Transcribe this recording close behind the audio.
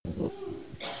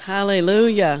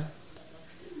Hallelujah.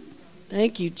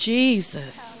 Thank you,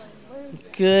 Jesus.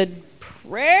 Good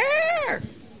prayer.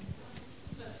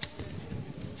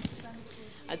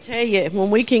 I tell you, when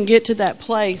we can get to that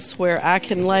place where I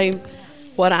can lay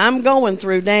what I'm going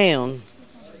through down,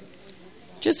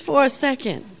 just for a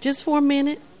second, just for a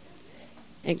minute,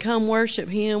 and come worship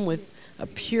Him with a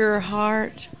pure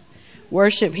heart,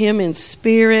 worship Him in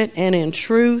spirit and in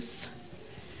truth,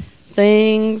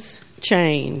 things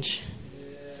change.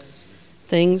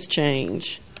 Things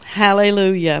change.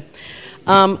 Hallelujah.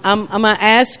 I'm going to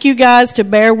ask you guys to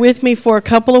bear with me for a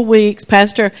couple of weeks.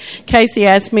 Pastor Casey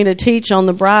asked me to teach on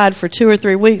the bride for 2 or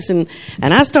 3 weeks, and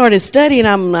I started studying.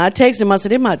 I texted him. I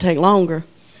said, it might take longer.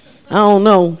 I don't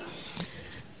know.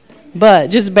 But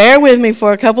just bear with me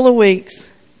for a couple of weeks.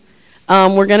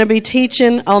 We're going to be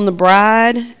teaching on the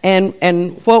bride,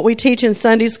 and what we teach in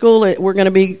Sunday school, we're going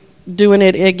to be doing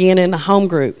it again in the home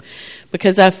group,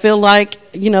 because I feel like,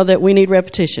 that we need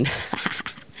repetition.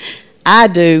 I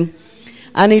do.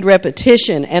 I need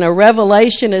repetition, and a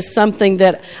revelation is something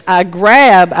that I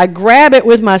grab it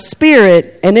with my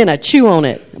spirit, and then I chew on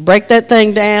it. Break that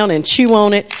thing down and chew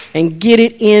on it and get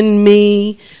it in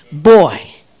me, boy,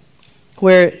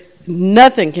 where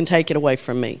nothing can take it away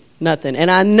from me. Nothing.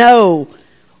 And I know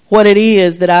what it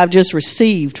is that I've just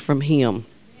received from Him.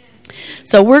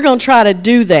 So we're going to try to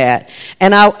do that.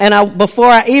 And I before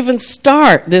I even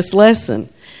start this lesson,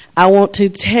 I want to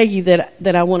tell you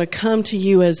that I want to come to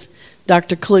you as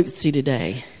Dr. Klutzy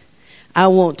today. I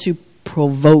want to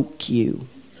provoke you.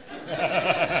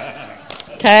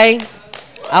 Okay?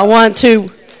 I want to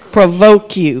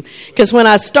provoke you. Because when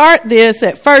I start this,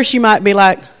 at first you might be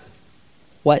like,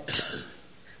 what?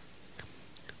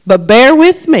 But bear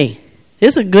with me.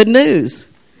 This is good news.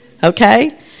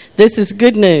 Okay? This is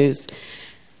good news.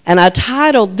 And I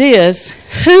titled this,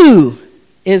 Who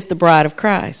is the Bride of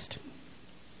Christ?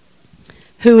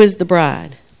 Who is the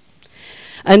bride?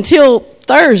 Until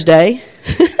Thursday,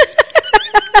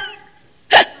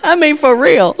 I mean for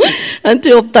real,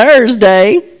 until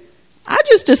Thursday, I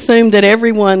just assumed that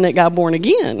everyone that got born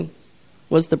again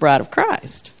was the bride of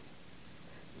Christ.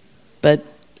 But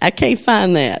I can't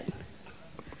find that.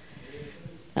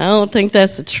 I don't think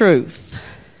that's the truth.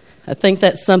 I think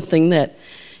that's something that,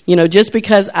 just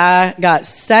because I got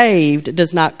saved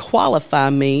does not qualify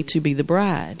me to be the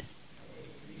bride.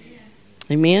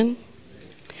 Amen?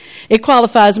 It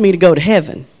qualifies me to go to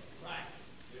heaven.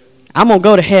 I'm going to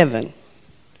go to heaven.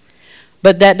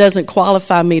 But that doesn't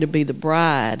qualify me to be the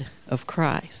bride of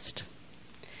Christ.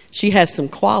 She has some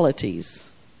qualities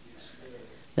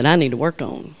that I need to work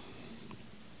on.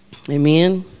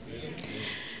 Amen?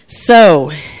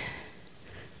 So,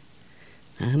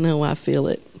 I know I feel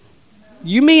it.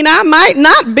 You mean I might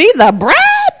not be the bride?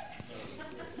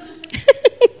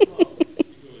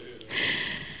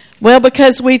 Well,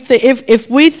 because if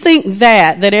we think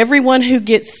that everyone who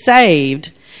gets saved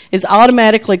is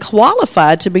automatically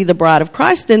qualified to be the bride of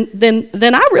Christ, then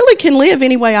I really can live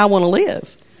any way I want to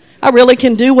live. I really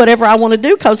can do whatever I want to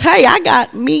do because, hey, I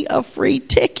got me a free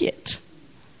ticket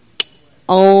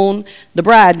on the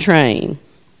bride train.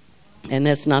 And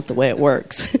that's not the way it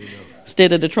works.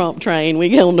 Instead of the Trump train, we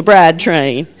get on the bride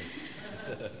train.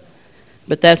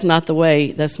 But that's not the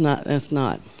way. That's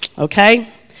not. Okay?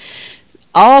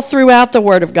 All throughout the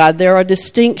Word of God, there are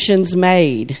distinctions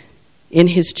made in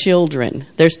His children.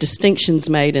 There's distinctions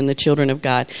made in the children of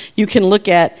God. You can look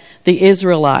at the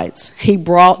Israelites. He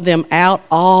brought them out.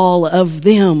 All of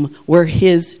them were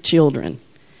His children.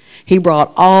 He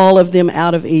brought all of them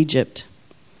out of Egypt.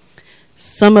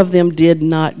 Some of them did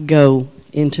not go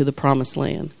into the promised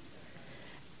land.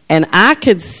 And I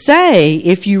could say,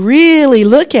 if you really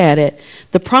look at it,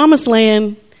 the promised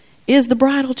land is the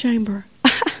bridal chamber.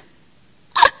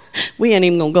 We ain't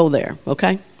even going to go there,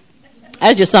 okay?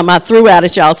 That's just something I threw out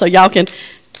at y'all so y'all can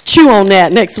chew on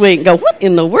that next week and go, what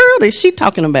in the world is she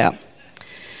talking about?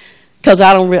 Because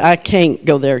I can't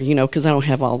go there, because I don't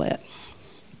have all that.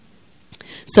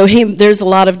 So there's a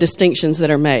lot of distinctions that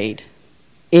are made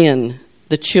in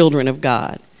the children of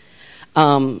God.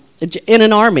 In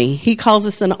an army, He calls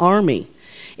us an army.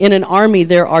 In an army,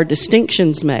 there are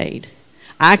distinctions made.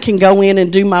 I can go in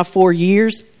and do my 4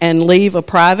 years and leave a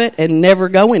private and never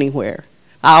go anywhere.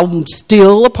 I'm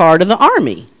still a part of the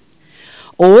army.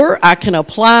 Or I can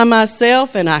apply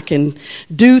myself and I can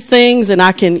do things and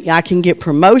I can get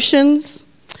promotions.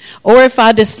 Or if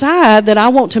I decide that I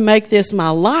want to make this my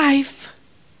life,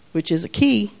 which is a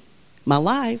key, my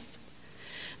life,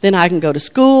 then I can go to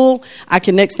school. I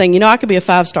can, next thing you know, I could be a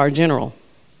 5-star general.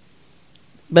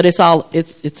 But it's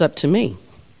up to me,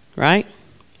 right?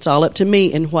 It's all up to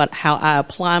me and how I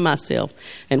apply myself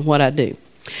and what I do.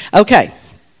 Okay.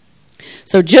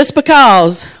 So just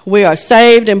because we are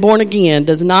saved and born again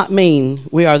does not mean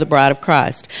we are the bride of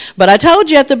Christ. But I told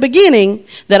you at the beginning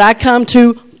that I come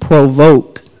to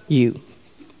provoke you.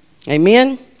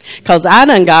 Amen? Because I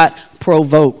done got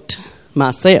provoked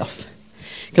myself.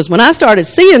 Because when I started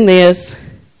seeing this,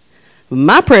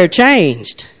 my prayer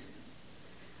changed.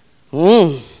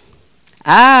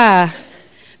 I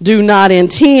do not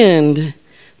intend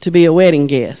to be a wedding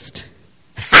guest.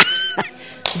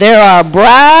 There are a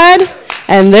bride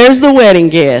and there's the wedding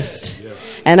guest.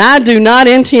 And I do not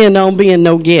intend on being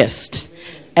no guest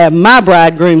at my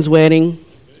bridegroom's wedding.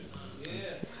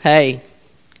 Hey,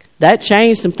 that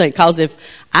changed some things. Because if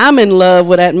I'm in love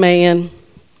with that man,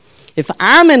 if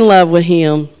I'm in love with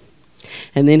him,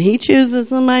 and then he chooses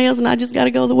somebody else and I just got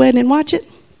to go to the wedding and watch it?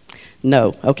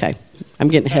 No. Okay. I'm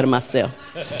getting ahead of myself.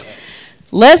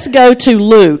 Let's go to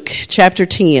Luke chapter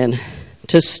 10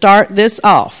 to start this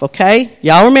off, okay?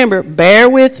 Y'all remember, bear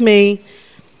with me.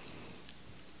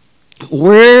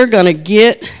 We're going to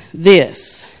get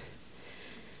this.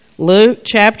 Luke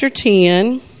chapter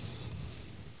 10.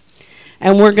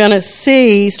 And we're going to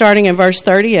see, starting in verse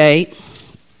 38,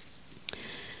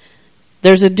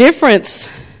 there's a difference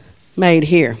made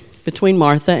here between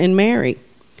Martha and Mary.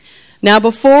 Now,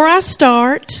 before I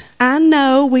start, I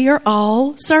know we are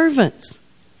all servants.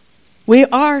 We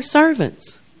are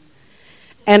servants.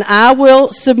 And I will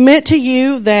submit to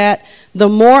you that the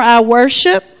more I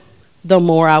worship, the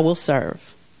more I will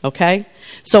serve. Okay?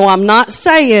 So I'm not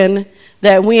saying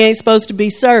that we ain't supposed to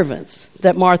be servants,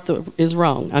 that Martha is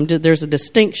wrong. There's a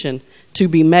distinction to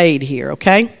be made here,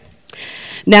 okay?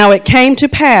 Now it came to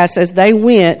pass as they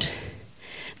went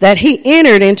that he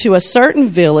entered into a certain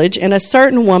village, and a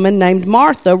certain woman named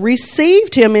Martha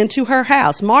received him into her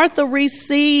house. Martha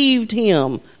received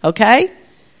him, okay?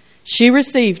 She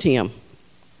received him.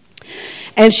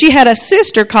 And she had a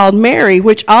sister called Mary,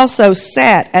 which also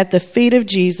sat at the feet of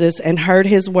Jesus and heard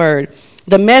his word.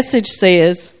 The Message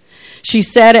says, she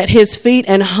sat at his feet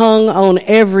and hung on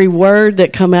every word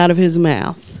that come out of his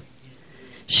mouth.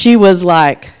 She was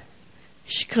like,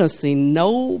 she couldn't see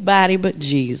nobody but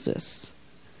Jesus.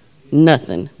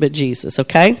 Nothing but Jesus,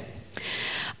 okay?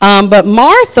 But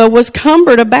Martha was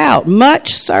cumbered about,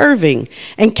 much serving,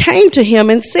 and came to him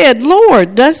and said,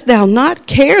 Lord, dost thou not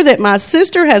care that my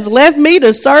sister has left me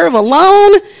to serve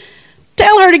alone?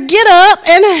 Tell her to get up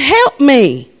and help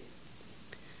me.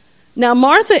 Now,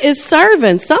 Martha is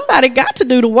serving. Somebody got to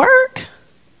do the work.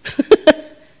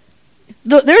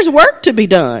 There's work to be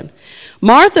done.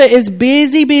 Martha is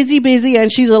busy,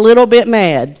 and she's a little bit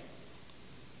mad.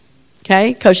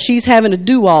 Okay? Because she's having to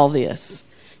do all this.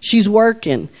 She's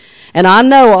working. And I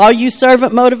know all you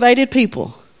servant-motivated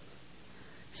people,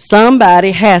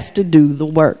 somebody has to do the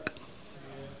work.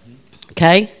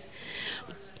 Okay?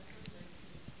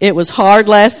 It was hard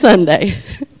last Sunday.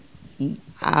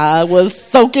 I was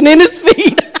soaking in his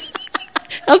feet.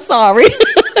 I'm sorry.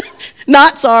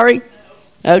 Not sorry.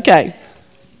 Okay.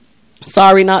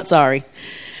 Sorry, not sorry.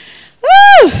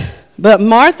 Woo! But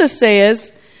Martha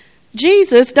says,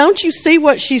 Jesus, don't you see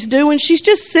what she's doing? She's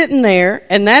just sitting there,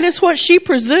 and that is what she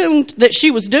presumed that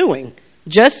she was doing.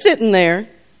 Just sitting there.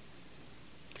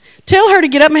 Tell her to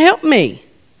get up and help me.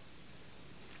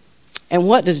 And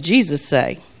what does Jesus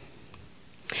say?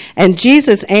 And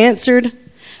Jesus answered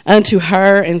unto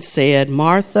her and said,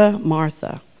 Martha,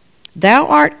 Martha, thou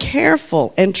art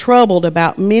careful and troubled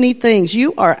about many things.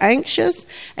 You are anxious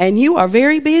and you are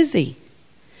very busy.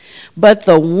 But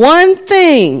the one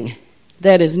thing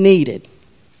that is needed,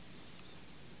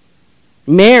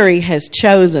 Mary has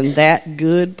chosen that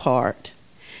good part,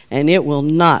 and it will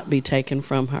not be taken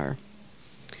from her.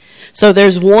 So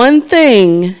there's one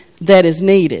thing that is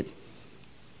needed.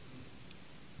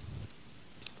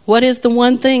 What is the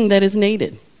one thing that is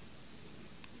needed?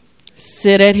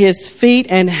 Sit at his feet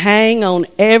and hang on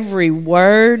every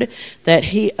word that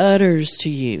he utters to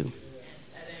you.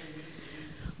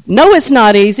 No, it's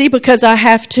not easy because I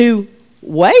have to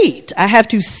wait. I have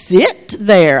to sit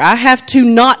there. I have to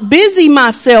not busy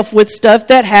myself with stuff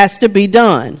that has to be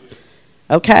done.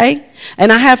 Okay?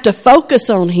 And I have to focus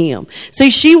on him.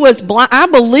 See, she was blind. I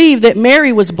believe that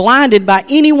Mary was blinded by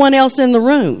anyone else in the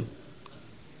room.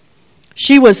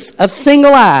 She was a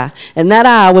single eye, and that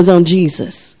eye was on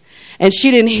Jesus. And she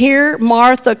didn't hear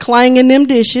Martha clanging them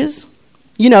dishes.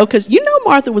 You know, because you know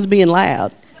Martha was being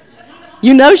loud.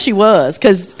 You know she was,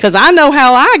 because I know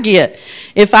how I get.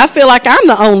 If I feel like I'm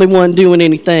the only one doing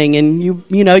anything, and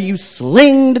you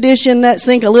sling the dish in that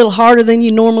sink a little harder than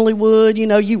you normally would,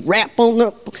 you rap on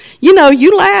the,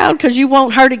 you loud because you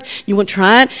want her to, you want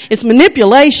trying. It's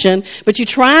manipulation, but you're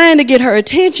trying to get her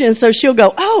attention so she'll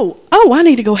go, oh, I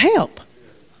need to go help.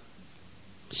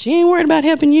 She ain't worried about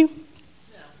helping you.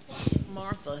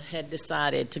 Martha had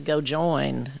decided to go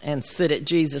join and sit at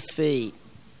Jesus' feet.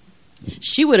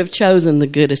 She would have chosen the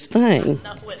goodest thing.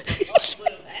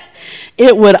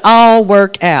 It would all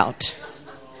work out.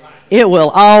 It will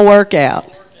all work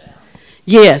out.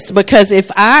 Yes, because if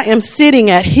I am sitting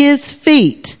at his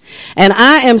feet and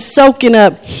I am soaking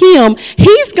up him,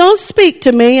 he's going to speak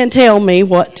to me and tell me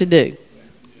what to do.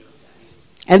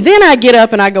 And then I get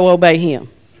up and I go obey him.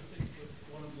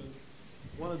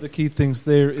 One of the key things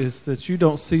there is that you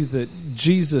don't see that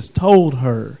Jesus told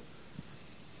her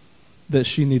that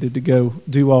she needed to go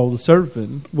do all the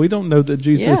serving. We don't know that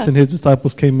Jesus and his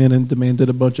disciples came in and demanded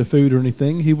a bunch of food or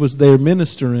anything. He was there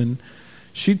ministering.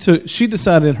 She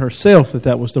decided herself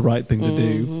that was the right thing to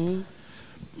do.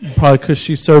 Probably because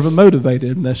she's servant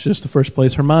motivated, and that's just the first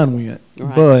place her mind went.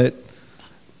 Right. But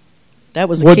that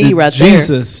was a key right there. What did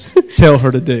Jesus tell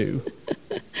her to do?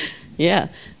 Yeah,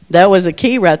 that was a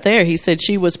key right there. He said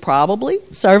she was probably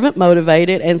servant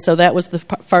motivated, and so that was the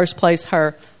first place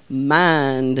her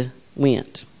mind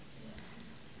went.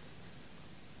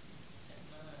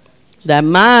 That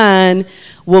mind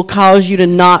will cause you to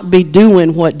not be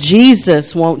doing what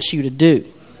Jesus wants you to do.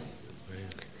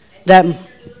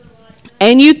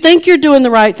 And you think you're doing the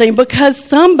right thing because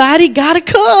somebody got to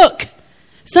cook.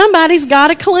 Somebody's got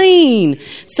to clean.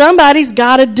 Somebody's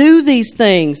got to do these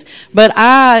things. But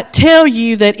I tell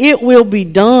you that it will be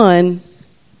done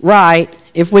right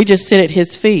if we just sit at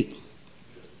his feet.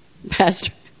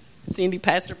 Pastor. Cindy,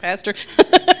 Pastor.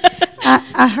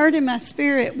 I heard in my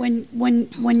spirit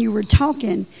when you were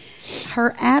talking,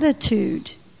 her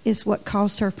attitude is what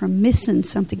caused her from missing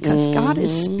something, because God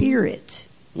is spirit.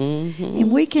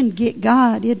 And we can get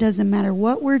God. It doesn't matter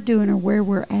what we're doing or where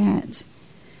we're at.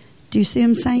 Do you see what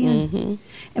I'm saying?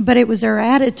 But it was her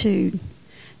attitude.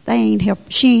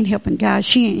 She ain't helping God.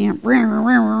 She ain't.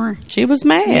 She was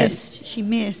mad. She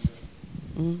missed.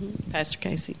 Pastor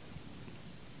Casey.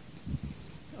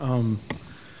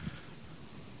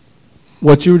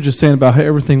 What you were just saying about how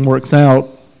everything works out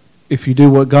if you do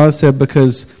what God said,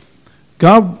 because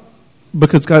God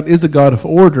is a God of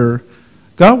order.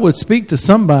 God would speak to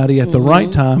somebody at the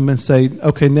right time and say,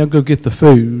 okay, now go get the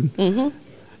food.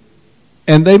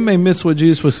 And they may miss what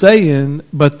Jesus was saying,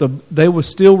 but they will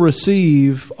still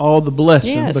receive all the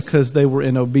blessing because they were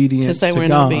in obedience to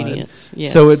God.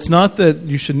 Yes. So it's not that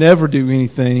you should never do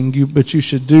anything, but you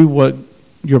should do what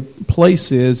your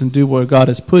place is and do where God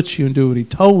has put you and do what he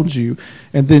told you.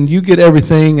 And then you get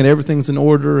everything and everything's in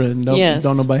order and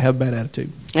don't nobody have a bad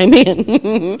attitude.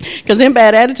 Amen. Because them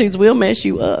bad attitudes will mess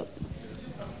you up.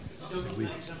 Sometimes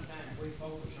we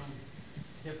focus on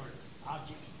different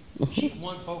objects.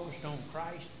 One focused on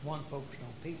Christ, one focused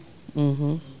on people.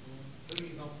 Who are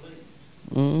you going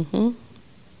to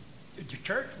please? The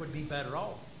church would be better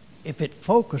off if it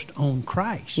focused on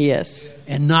Christ. Yes.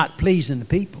 And not pleasing the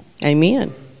people.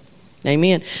 Amen.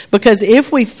 Amen. Because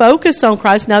if we focus on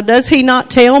Christ, now does he not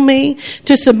tell me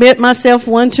to submit myself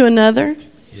one to another?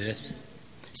 Yes.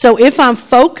 So if I'm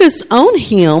focused on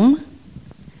him,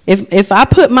 if I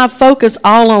put my focus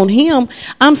all on him,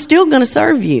 I'm still going to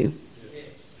serve you.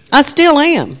 I still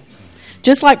am.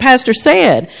 Just like Pastor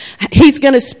said, he's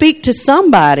going to speak to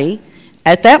somebody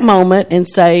at that moment and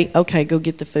say, okay, go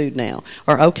get the food now.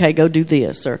 Or, okay, go do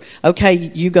this. Or, okay,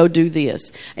 you go do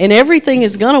this. And everything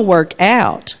is going to work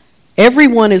out.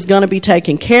 Everyone is going to be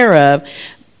taken care of.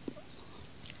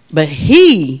 But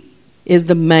he is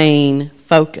the main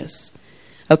focus.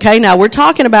 Okay, now we're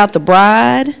talking about the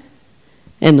bride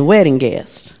and the wedding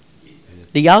guests.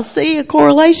 Do y'all see a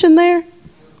correlation there?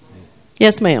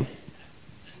 Yes, ma'am.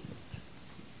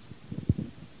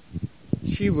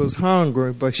 She was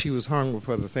hungry, but she was hungry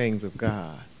for the things of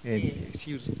God. And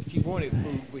she wanted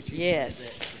food, but she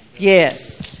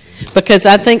Yes. Because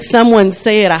I think someone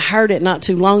said, I heard it not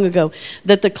too long ago,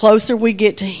 that the closer we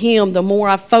get to him, the more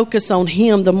I focus on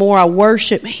him, the more I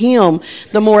worship him,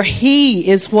 the more he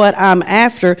is what I'm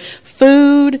after.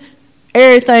 Food,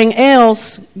 everything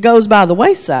else goes by the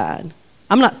wayside.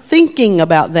 I'm not thinking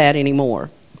about that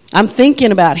anymore. I'm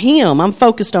thinking about him. I'm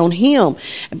focused on him.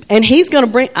 And he's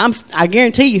going to I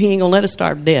guarantee you he ain't going to let us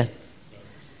starve to death.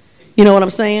 You know what I'm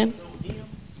saying?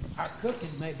 Our cooking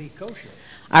may be kosher.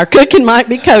 Our cooking might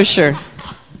be kosher.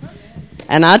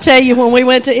 And I tell you, when we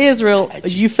went to Israel,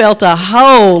 you felt a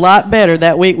whole lot better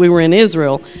that week we were in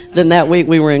Israel than that week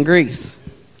we were in Greece.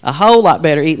 A whole lot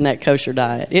better eating that kosher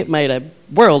diet. It made a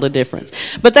world of difference.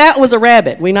 But that was a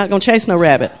rabbit. We're not going to chase no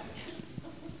rabbit.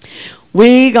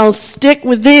 We're going to stick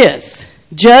with this.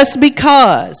 Just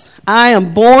because I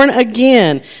am born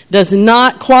again does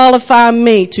not qualify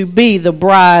me to be the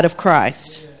bride of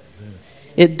Christ.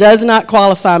 It does not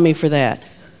qualify me for that.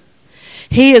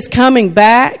 He is coming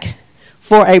back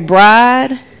for a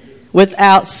bride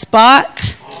without spot,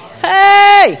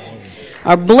 hey,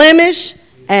 or blemish,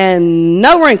 and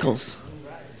no wrinkles.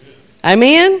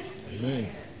 Amen? Amen.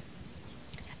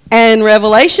 And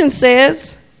Revelation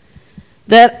says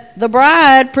that the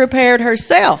bride prepared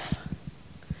herself.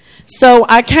 So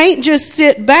I can't just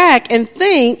sit back and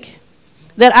think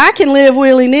that I can live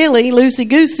willy-nilly,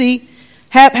 loosey-goosey,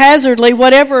 haphazardly,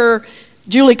 whatever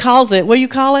Julie calls it. What do you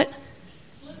call it?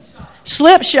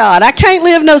 Slipshod. I can't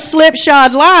live no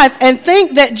slipshod life and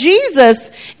think that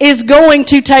Jesus is going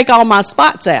to take all my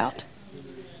spots out.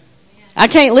 I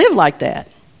can't live like that.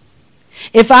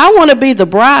 If I want to be the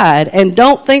bride and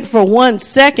don't think for 1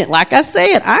 second, like I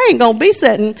said, I ain't going to be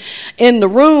sitting in the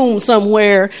room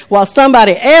somewhere while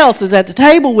somebody else is at the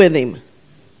table with him.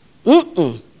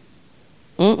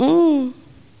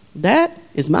 That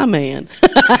is my man.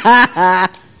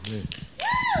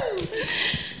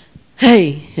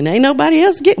 Hey, and ain't nobody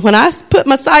else when I put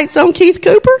my sights on Keith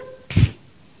Cooper,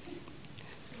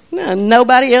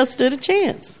 nobody else stood a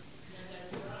chance.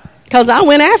 Because I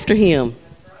went after him.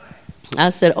 I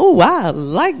said, oh, I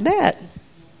like that.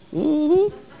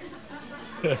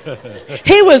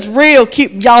 He was real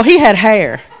cute. Y'all, he had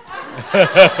hair.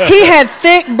 He had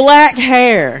thick black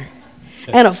hair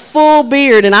and a full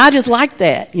beard, and I just like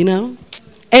that, you know.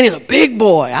 And he's a big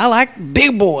boy. I like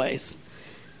big boys.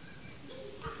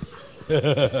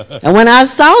 And when I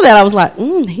saw that, I was like,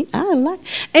 I like.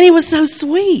 And he was so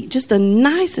sweet, just the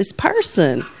nicest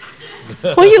person.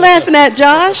 What are you laughing at,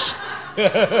 Josh?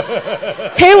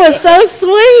 He was so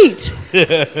sweet.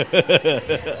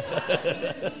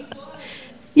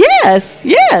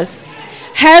 Yes.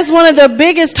 Has one of the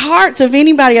biggest hearts of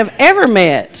anybody I've ever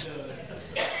met.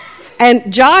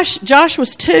 And Josh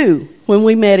was 2 when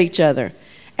we met each other.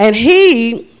 And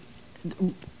he,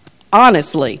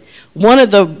 honestly, one of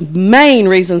the main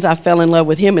reasons I fell in love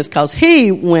with him is because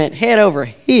he went head over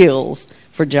heels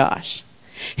for Josh.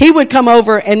 He would come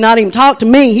over and not even talk to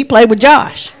me. He played with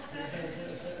Josh.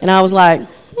 And I was like,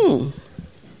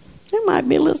 there might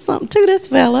be a little something to this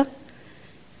fella.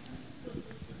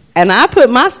 And I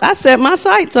set my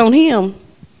sights on him.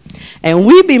 And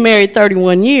we'd be married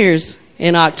 31 years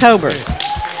in October.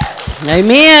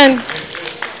 Amen.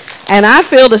 And I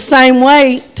feel the same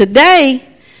way today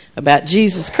about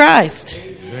Jesus Christ.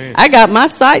 Amen. I got my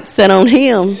sights set on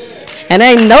him. And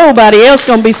ain't nobody else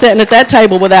going to be sitting at that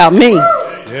table without me.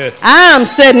 Yes. I'm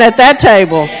sitting at that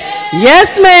table.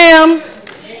 Yes, ma'am.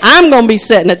 I'm going to be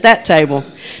sitting at that table.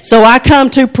 So I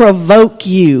come to provoke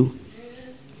you.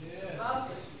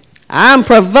 I'm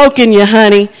provoking you,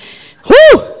 honey.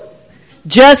 Whew!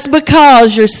 Just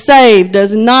because you're saved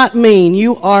does not mean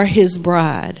you are his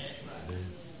bride.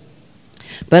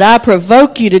 But I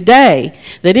provoke you today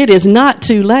that it is not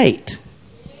too late.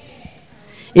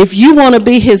 If you want to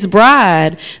be his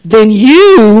bride, then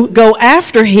you go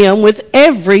after him with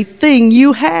everything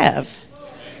you have.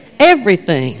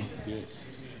 Everything.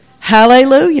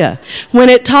 Hallelujah. When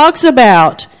it talks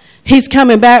about he's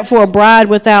coming back for a bride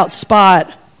without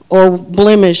spot or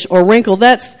blemish or wrinkle,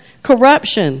 that's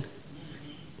corruption,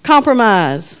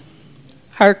 compromise,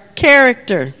 her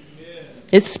character.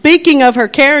 It's speaking of her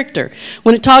character.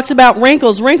 When it talks about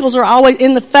wrinkles, wrinkles are always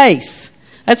in the face.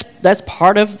 That's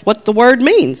part of what the word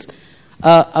means.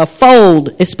 A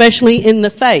fold, especially in the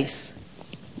face.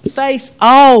 Face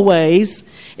always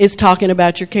is talking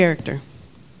about your character.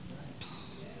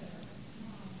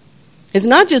 It's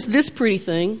not just this pretty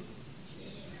thing.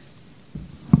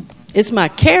 It's my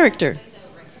character.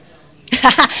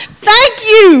 Thank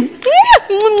you.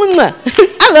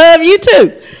 I love you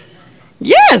too.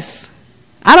 Yes.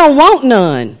 I don't want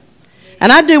none.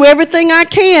 And I do everything I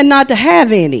can not to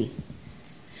have any.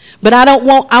 But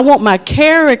I want my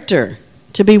character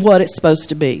to be what it's supposed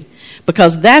to be.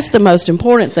 Because that's the most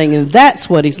important thing, and that's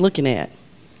what he's looking at.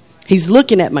 He's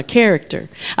looking at my character.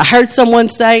 I heard someone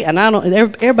say, and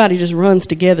everybody just runs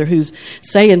together who's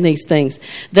saying these things,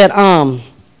 that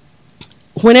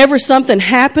whenever something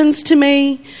happens to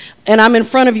me and I'm in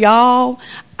front of y'all,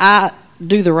 I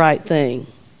do the right thing.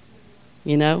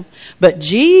 You know? But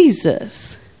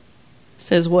Jesus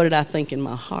says, what did I think in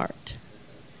my heart?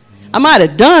 I might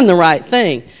have done the right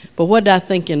thing, but what did I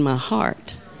think in my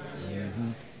heart?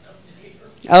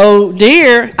 Oh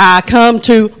dear, I come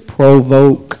to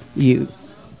provoke you.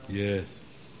 Yes.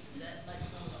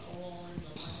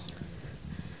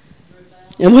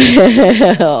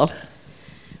 Well,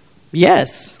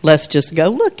 yes, let's just go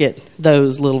look at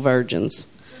those little virgins.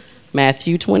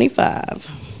 Matthew 25.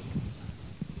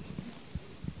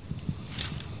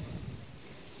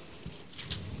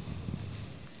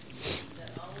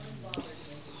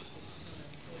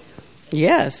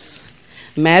 Yes.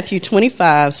 Matthew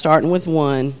 25, starting with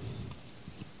 1.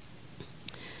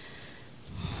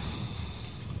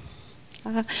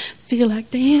 I feel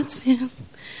like dancing.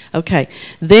 Okay.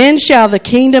 Then shall the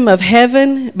kingdom of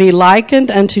heaven be likened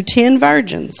unto 10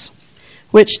 virgins,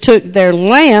 which took their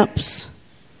lamps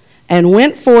and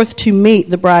went forth to meet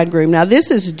the bridegroom. Now,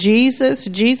 this is Jesus.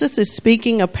 Jesus is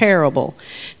speaking a parable.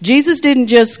 Jesus didn't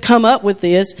just come up with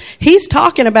this. He's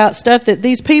talking about stuff that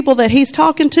these people that he's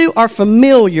talking to are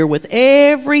familiar with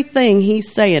everything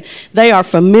he's saying. They are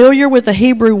familiar with the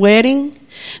Hebrew wedding.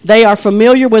 They are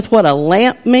familiar with what a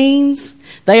lamp means.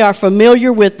 They are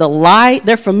familiar with the light.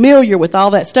 They're familiar with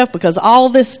all that stuff because all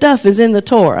this stuff is in the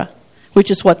Torah,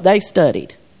 which is what they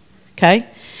studied. Okay?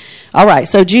 All right,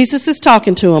 so Jesus is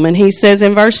talking to them, and he says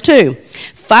in verse 2,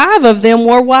 5 of them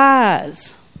were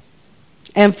wise,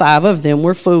 and 5 of them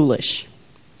were foolish.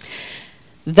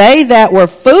 They that were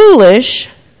foolish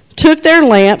took their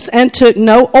lamps and took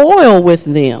no oil with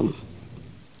them.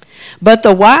 But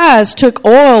the wise took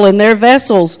oil in their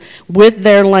vessels with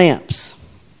their lamps.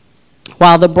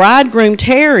 While the bridegroom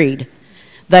tarried,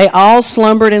 they all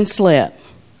slumbered and slept.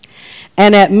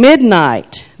 And at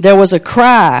midnight there was a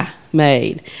cry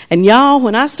made. And y'all,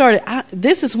 when I started,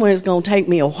 this is when it's going to take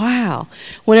me a while.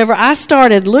 Whenever I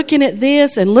started looking at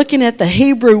this and looking at the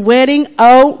Hebrew wedding,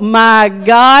 oh my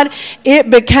God, it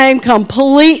became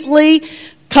completely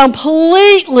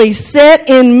set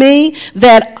in me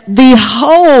that the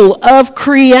whole of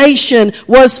creation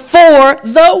was for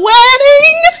the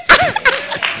wedding.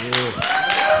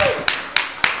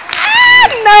 I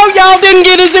know y'all didn't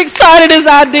get as excited as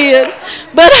I did.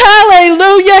 But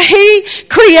hallelujah, he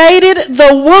created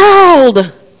the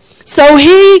world so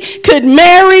he could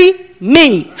marry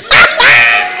me.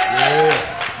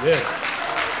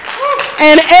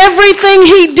 And everything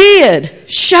he did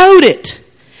showed it.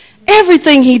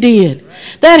 Everything he did.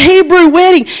 That Hebrew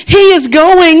wedding, he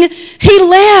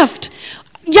left.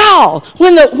 Y'all,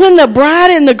 when the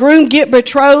bride and the groom get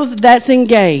betrothed, that's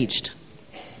engaged.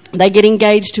 They get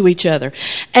engaged to each other.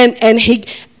 And he,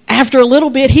 after a little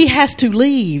bit, he has to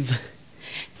leave.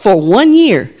 For 1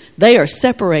 year, they are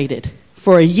separated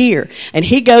for a year. And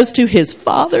he goes to his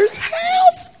father's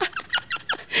house.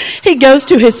 He goes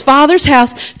to his father's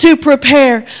house to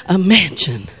prepare a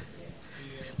mansion.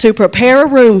 To prepare a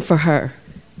room for her.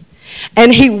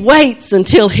 And he waits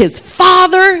until his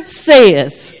father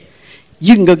says,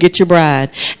 you can go get your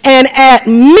bride. And at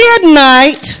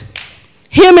midnight,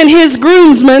 him and his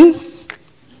groomsmen,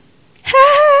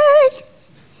 hey,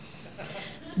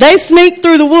 they sneak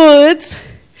through the woods,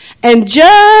 and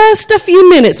just a few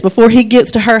minutes before he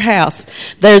gets to her house,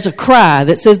 there's a cry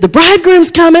that says, the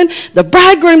bridegroom's coming, the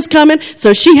bridegroom's coming.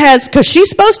 So she has, because she's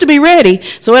supposed to be ready,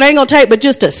 so it ain't going to take but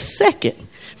just a second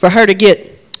for her to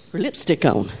get her lipstick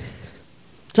on.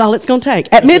 That's all it's going to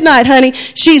take. At midnight, honey,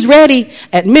 she's ready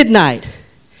at midnight.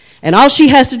 And all she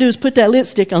has to do is put that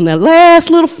lipstick on, that last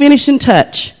little finishing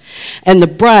touch. And the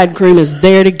bridegroom is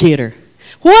there to get her.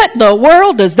 What the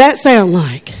world does that sound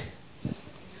like?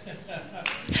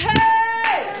 Hey!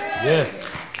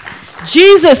 Yes.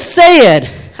 Jesus said,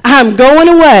 I'm going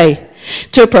away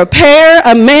to prepare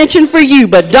a mansion for you.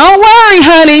 But don't worry,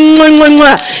 honey,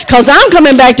 because I'm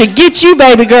coming back to get you,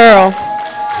 baby girl.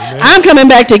 I'm coming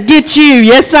back to get you.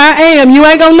 Yes, I am. You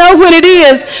ain't going to know when it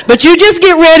is, but you just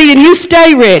get ready and you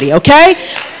stay ready, okay?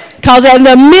 Because at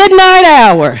the midnight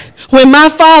hour, when my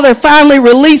father finally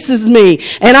releases me,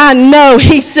 and I know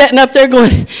he's sitting up there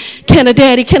going, can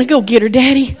I go get her,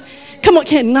 daddy? Come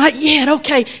on, not yet.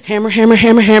 Okay. Hammer, hammer,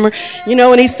 hammer, hammer. You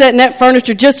know, and he's setting that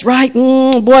furniture just right.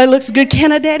 Boy, it looks good.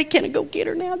 Can I, daddy? Can I go get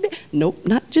her now? Nope,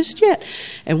 not just yet.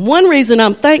 And one reason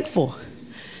I'm thankful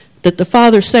that the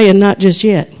father's saying not just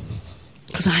yet,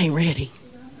 because I ain't ready.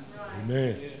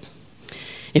 Amen.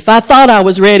 If I thought I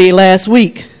was ready last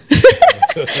week,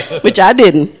 which I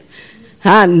didn't,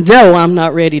 I know I'm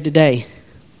not ready today.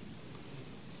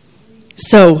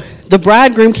 So the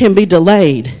bridegroom can be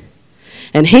delayed.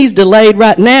 And he's delayed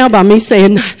right now by me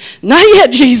saying, not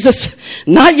yet, Jesus.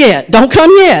 Not yet. Don't come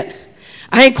yet.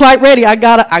 I ain't quite ready. I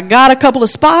got a couple of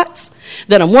spots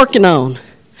that I'm working on.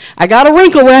 I got a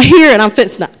wrinkle right here, and I'm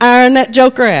fixing to iron that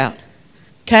joker out.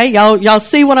 Okay, y'all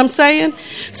see what I'm saying?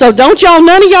 So none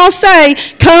of y'all say,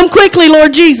 come quickly,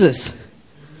 Lord Jesus.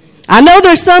 I know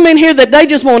there's some in here that they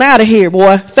just want out of here,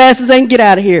 boy. Fast as they can get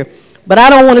out of here. But I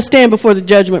don't want to stand before the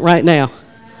judgment right now.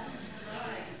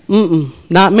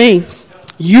 Not me.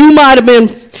 You might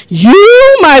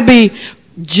be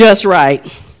just right.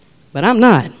 But I'm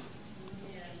not.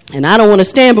 And I don't want to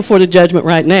stand before the judgment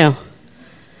right now.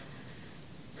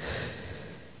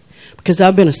 Because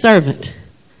I've been a servant.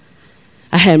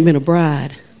 I hadn't been a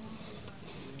bride.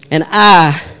 And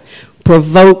I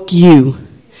provoke you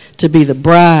to be the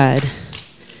bride.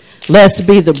 Let's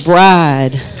be the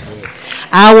bride.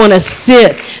 I want to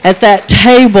sit at that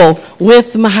table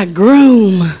with my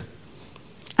groom.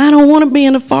 I don't want to be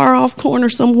in a far off corner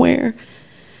somewhere,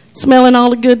 smelling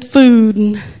all the good food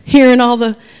and hearing all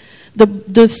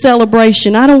the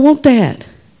celebration. I don't want that.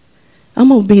 I'm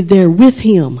going to be there with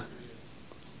him.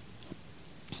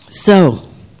 So,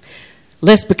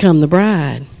 let's become the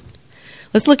bride.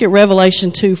 Let's look at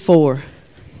Revelation 2:4.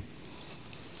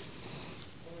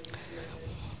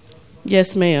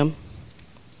 Yes, ma'am.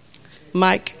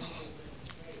 Mike.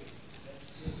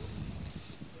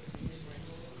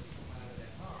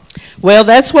 Well,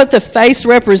 that's what the face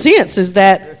represents, is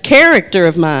that character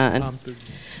of mine.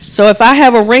 So if I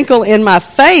have a wrinkle in my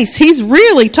face, he's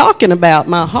really talking about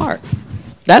my heart.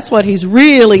 That's what he's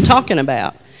really talking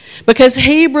about. Because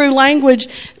Hebrew language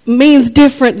means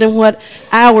different than what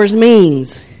ours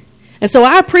means. And so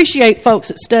I appreciate folks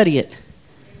that study it.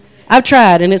 I've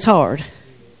tried, and it's hard.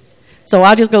 So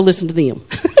I'll just go listen to them.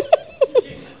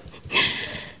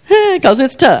 Because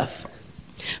it's tough.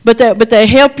 But they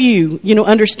help you,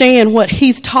 understand what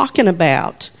he's talking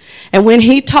about. And when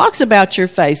he talks about your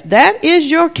face, that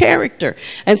is your character.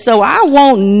 And so I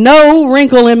want no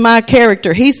wrinkle in my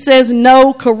character. He says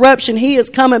no corruption. He is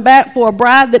coming back for a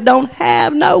bride that don't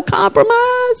have no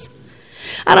compromise.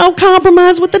 I don't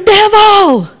compromise with the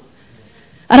devil.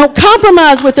 I don't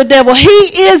compromise with the devil. He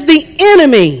is the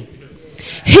enemy.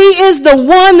 He is the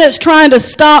one that's trying to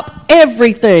stop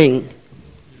everything.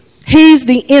 He's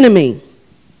the enemy.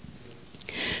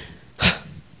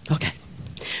 Okay.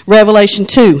 Revelation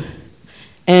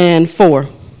 2:4.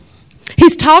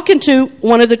 He's talking to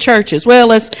one of the churches. Well,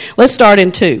 let's start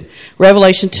in 2.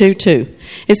 Revelation 2:2.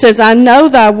 It says, I know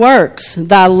thy works,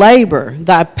 thy labor,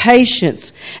 thy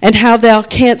patience, and how thou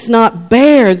canst not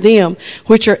bear them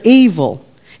which are evil.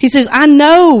 He says, I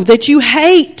know that you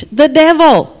hate the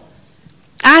devil.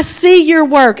 I see your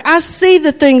work. I see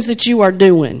the things that you are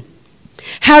doing.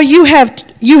 How you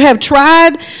have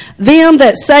tried them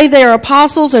that say they are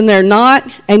apostles and they're not,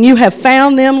 and you have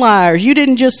found them liars. You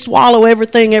didn't just swallow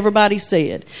everything everybody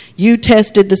said. You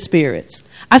tested the spirits.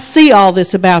 I see all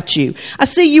this about you. I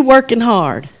see you working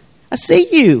hard. I see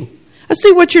you. I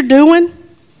see what you're doing.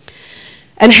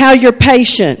 And how you're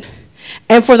patient.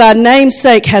 And for thy name's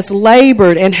sake has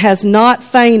labored and has not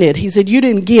fainted. He said, you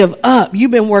didn't give up.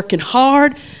 You've been working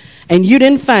hard and you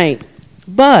didn't faint.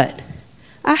 But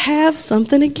I have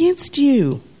something against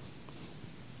you.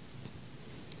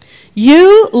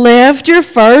 You left your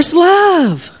first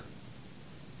love.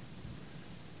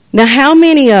 Now, how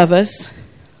many of us,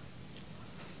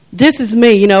 this is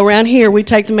me, around here we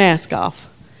take the mask off.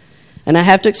 And I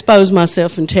have to expose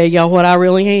myself and tell y'all what I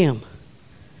really am.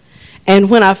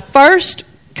 And when I first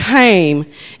came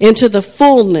into the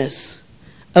fullness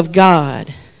of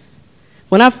God,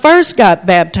 when I first got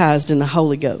baptized in the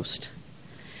Holy Ghost,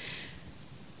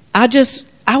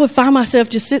 I would find myself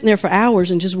just sitting there for hours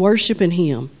and just worshiping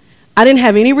him. I didn't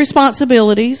have any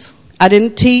responsibilities. I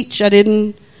didn't teach. I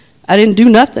didn't do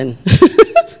nothing.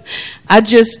 I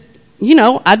just,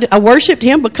 I worshiped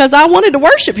him because I wanted to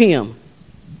worship him.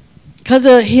 Because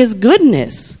of his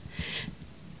goodness.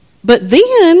 But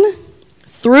then,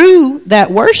 through that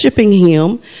worshiping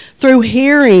him, through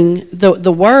hearing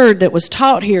the word that was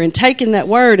taught here and taking that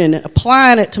word and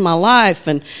applying it to my life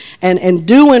and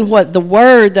doing what the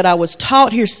word that I was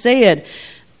taught here said,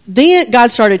 then God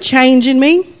started changing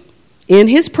me in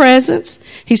his presence.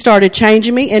 He started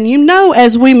changing me. And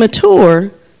as we mature,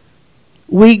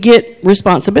 we get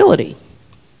responsibility.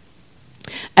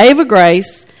 Ava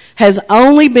Grace has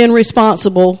only been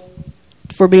responsible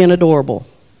for being adorable.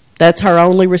 That's her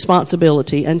only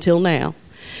responsibility until now.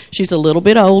 She's a little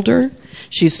bit older.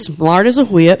 She's smart as a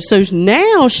whip. So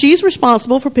now she's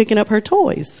responsible for picking up her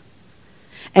toys.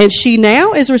 And she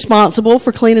now is responsible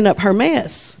for cleaning up her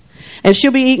mess. And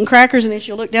she'll be eating crackers and then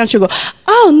she'll look down and she'll go,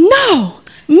 oh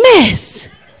no, mess.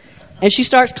 And she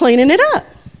starts cleaning it up.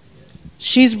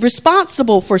 She's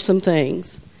responsible for some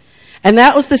things. And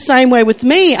that was the same way with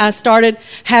me. I started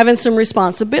having some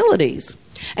responsibilities.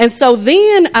 And so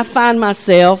then I find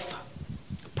myself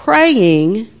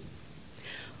praying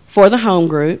for the home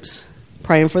groups,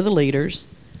 praying for the leaders.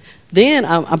 Then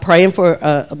I'm praying for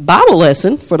a Bible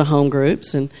lesson for the home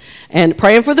groups and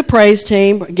praying for the praise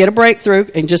team, get a breakthrough,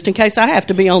 and just in case I have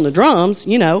to be on the drums,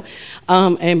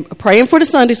 and praying for the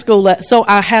Sunday school. So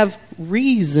I have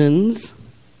reasons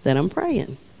that I'm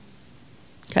praying.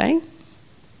 Okay?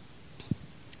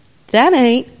 That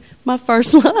ain't my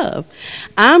first love.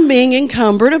 I'm being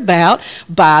encumbered about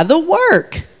by the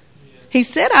work. He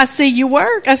said, I see you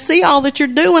work. I see all that you're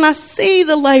doing. I see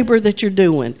the labor that you're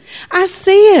doing. I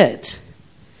see it.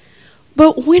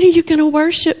 But when are you going to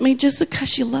worship me just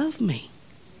because you love me?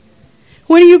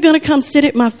 When are you going to come sit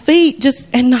at my feet just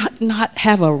and not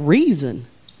have a reason?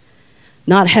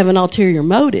 Not have an ulterior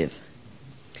motive?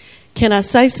 Can I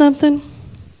say something?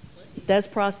 That's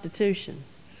prostitution.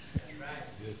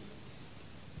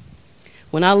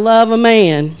 When I love a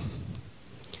man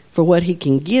for what he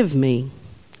can give me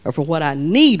or for what I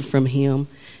need from him,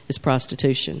 it's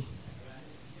prostitution.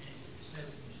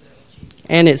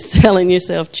 And it's selling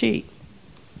yourself cheap.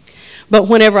 But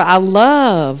whenever I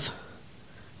love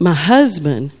my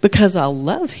husband because I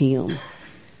love him,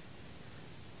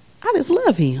 I just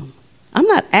love him. I'm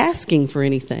not asking for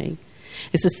anything.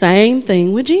 It's the same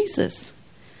thing with Jesus.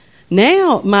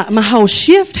 Now my whole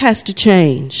shift has to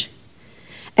change.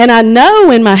 And I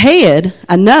know in my head,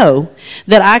 I know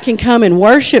that I can come and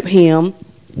worship him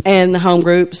and the home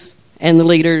groups and the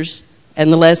leaders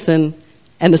and the lesson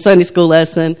and the Sunday school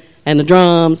lesson and the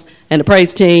drums and the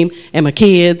praise team and my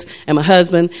kids and my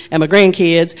husband and my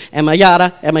grandkids and my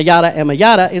yada and my yada and my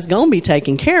yada is going to be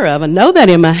taken care of. I know that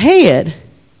in my head.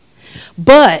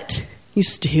 But you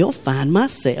still find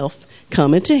myself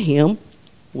coming to him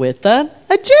with an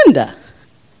agenda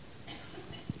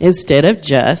instead of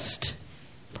just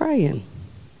praying,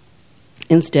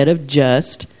 instead of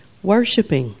just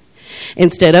worshiping,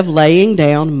 instead of laying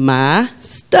down my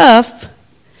stuff,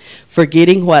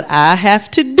 forgetting what I have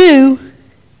to do,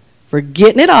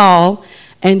 forgetting it all,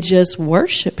 and just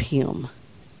worship him.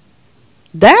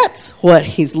 That's what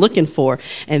he's looking for,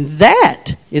 and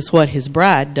that is what his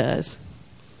bride does.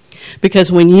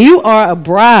 Because when you are a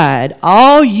bride,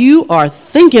 all you are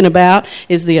thinking about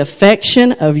is the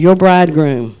affection of your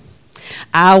bridegroom.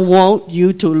 I want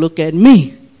you to look at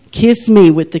me. Kiss me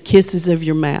with the kisses of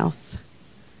your mouth.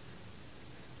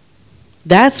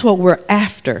 That's what we're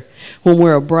after when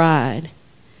we're a bride.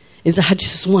 Is I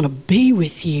just want to be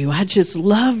with you. I just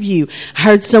love you. I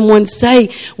heard someone say,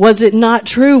 was it not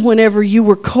true whenever you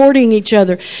were courting each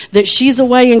other that she's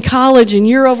away in college and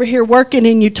you're over here working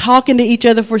and you're talking to each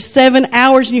other for 7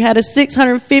 hours and you had a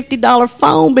 $650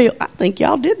 phone bill? I think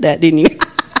y'all did that, didn't you?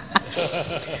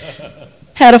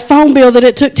 Had a phone bill that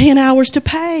it took 10 years to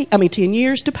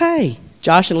pay.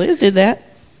 Josh and Liz did that.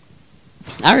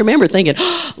 I remember thinking,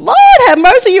 Lord have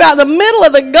mercy, you out in the middle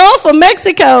of the Gulf of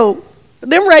Mexico.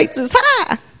 Them rates is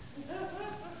high.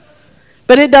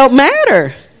 But it don't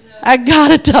matter. I got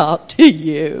to talk to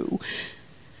you.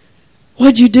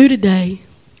 What'd you do today?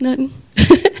 Nothing.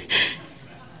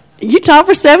 You talk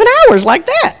for 7 hours like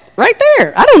that, right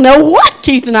there. I don't know what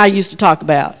Keith and I used to talk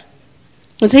about.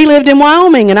 Because he lived in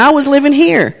Wyoming and I was living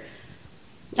here.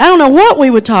 I don't know what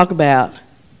we would talk about.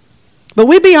 But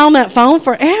we'd be on that phone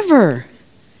forever.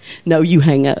 No, you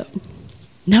hang up.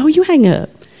 No, you hang up.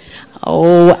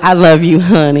 Oh, I love you,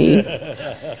 honey.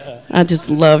 I just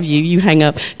love you. You hang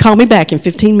up. Call me back in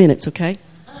 15 minutes, okay?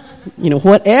 You know,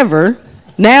 whatever.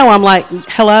 Now I'm like,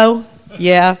 hello?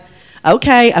 Yeah.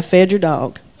 Okay, I fed your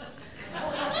dog.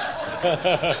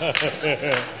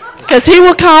 Because he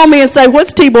will call me and say,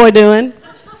 what's T-Boy doing?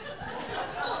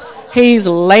 He's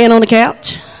laying on the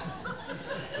couch.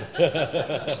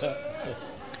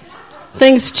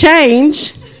 Things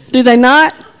change, do they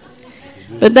not?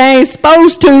 But they ain't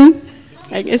supposed to.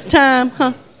 It's time,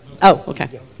 huh? Oh, okay.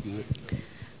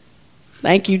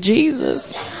 Thank you,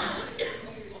 Jesus.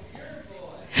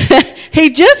 He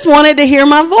just wanted to hear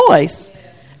my voice.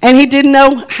 And he didn't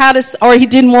know how to, or he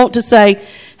didn't want to say,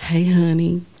 hey,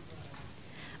 honey,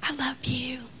 I love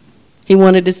you. He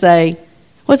wanted to say,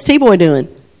 what's T-Boy doing?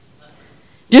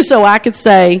 Just so I could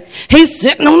say, he's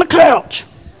sitting on the couch.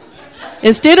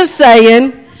 Instead of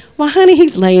saying, well, honey,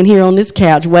 he's laying here on this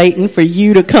couch waiting for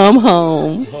you to come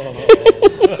home.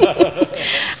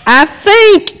 I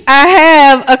think I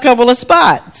have a couple of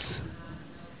spots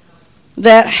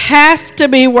that have to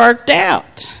be worked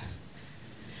out.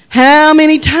 How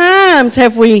many times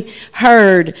have we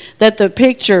heard that the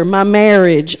picture, my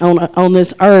marriage on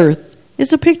this earth,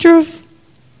 is a picture of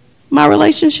my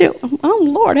relationship? Oh,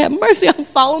 Lord, have mercy. I'm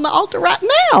falling the altar right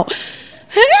now.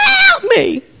 Help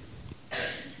me.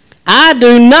 I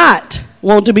do not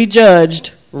want to be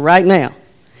judged right now.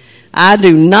 I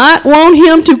do not want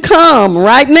him to come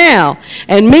right now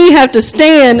and me have to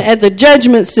stand at the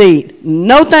judgment seat.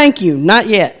 No, thank you. Not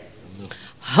yet.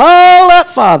 Hold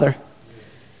up, Father.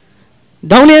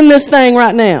 Don't end this thing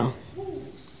right now.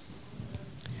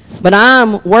 But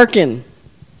I'm working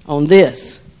on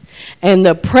this. And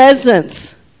the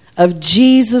presence of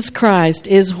Jesus Christ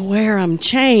is where I'm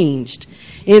changed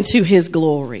into his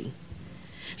glory.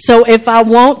 So if I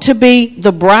want to be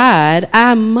the bride,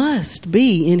 I must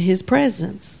be in his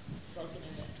presence.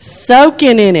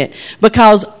 Soaking in it.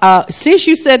 Because since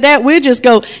you said that, we'll just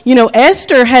go,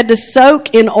 Esther had to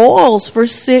soak in oils for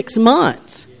 6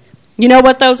 months. You know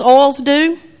what those oils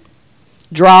do?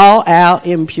 Draw out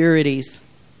impurities.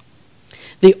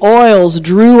 The oils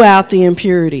drew out the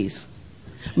impurities.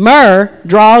 Myrrh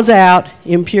draws out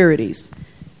impurities.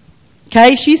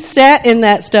 Okay, she sat in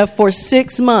that stuff for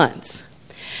 6 months.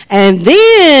 And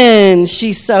then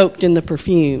she soaked in the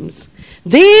perfumes.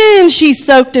 Then she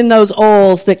soaked in those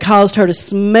oils that caused her to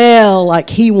smell like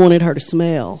he wanted her to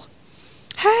smell.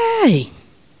 Hey.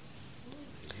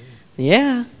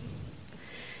 Yeah.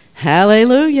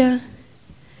 Hallelujah.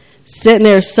 Sitting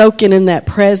there soaking in that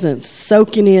presence,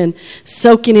 soaking in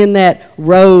that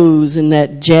rose and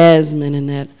that jasmine and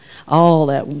that all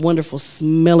that wonderful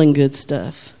smelling good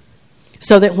stuff.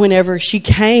 So that whenever she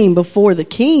came before the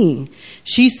king,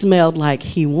 she smelled like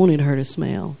he wanted her to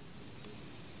smell.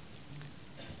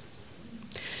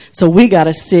 So we got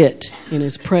to sit in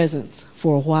his presence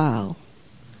for a while.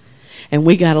 And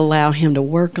we got to allow him to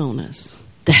work on us.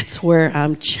 That's where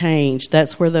I'm changed.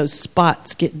 That's where those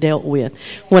spots get dealt with.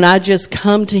 When I just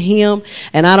come to him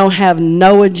and I don't have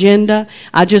no agenda,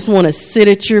 I just want to sit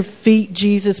at your feet,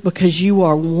 Jesus, because you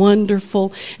are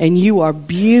wonderful and you are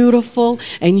beautiful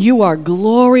and you are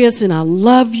glorious and I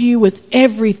love you with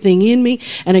everything in me.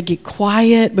 And I get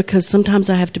quiet because sometimes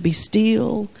I have to be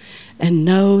still and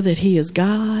know that he is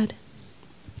God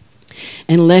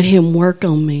and let him work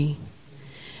on me.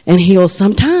 And he'll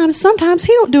sometimes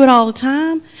he don't do it all the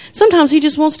time. Sometimes he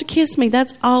just wants to kiss me.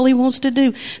 That's all he wants to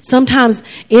do. Sometimes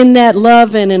in that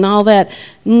loving and all that,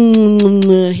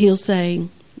 he'll say,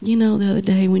 the other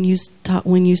day when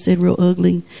you said real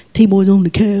ugly, T-Boy's on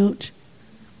the couch.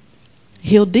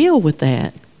 He'll deal with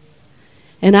that.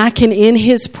 And I can, in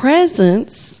his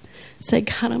presence, say,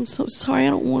 God, I'm so sorry.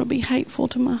 I don't want to be hateful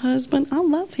to my husband. I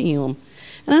love him.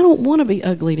 And I don't want to be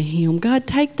ugly to him. God,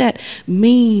 take that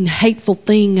mean, hateful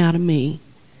thing out of me.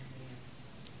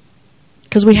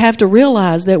 Because we have to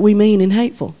realize that we mean and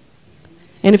hateful.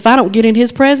 And if I don't get in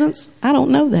his presence, I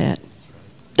don't know that.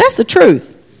 That's the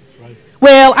truth.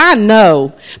 Well, I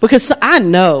know. Because I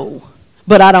know.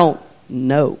 But I don't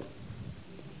know.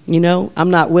 I'm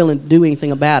not willing to do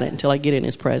anything about it until I get in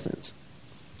his presence.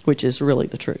 Which is really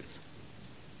the truth.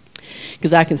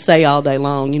 Because I can say all day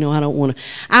long,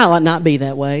 I ought not be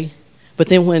that way. But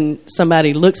then when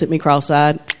somebody looks at me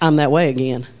cross-eyed, I'm that way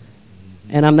again.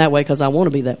 And I'm that way because I want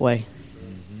to be that way.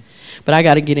 But I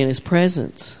got to get in his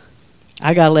presence.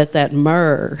 I got to let that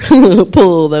myrrh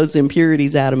pull those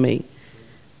impurities out of me.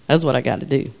 That's what I got to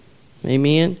do.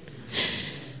 Amen?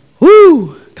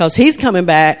 Woo! Because he's coming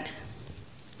back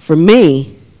for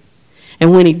me.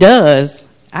 And when he does,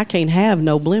 I can't have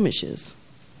no blemishes.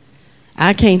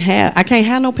 I can't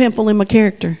have no pimple in my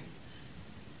character.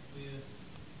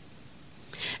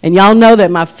 And y'all know that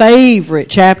my favorite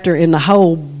chapter in the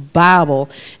whole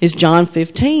Bible is John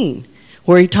 15,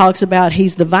 where he talks about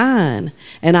he's the vine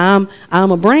and I'm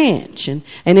a branch. And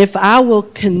if I will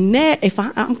connect, if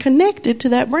I'm connected to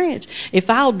that branch, if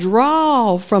I'll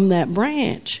draw from that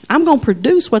branch, I'm going to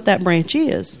produce what that branch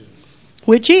is.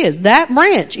 Which is, that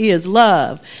branch is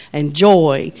love and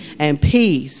joy and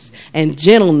peace and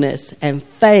gentleness and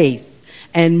faith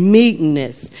and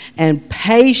meekness and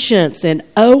patience and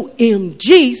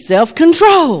OMG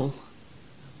self-control.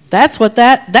 That's what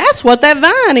that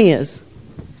vine is.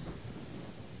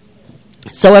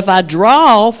 So if I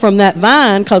draw from that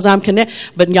vine because I'm connected,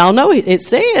 but y'all know it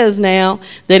says now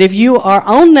that if you are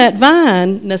on that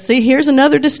vine, now see, here's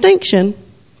another distinction.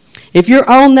 If you're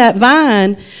on that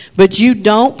vine, but you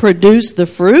don't produce the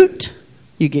fruit,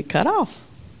 you get cut off.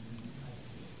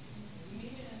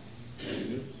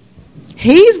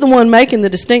 He's the one making the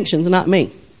distinctions, not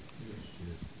me.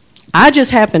 I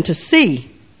just happen to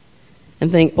see and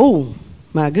think, oh,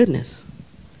 my goodness.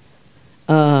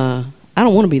 I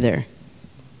don't want to be there.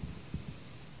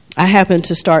 I happen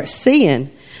to start seeing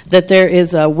that there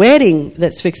is a wedding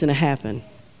that's fixing to happen.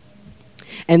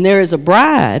 And there is a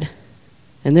bride.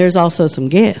 And there's also some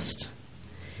guests.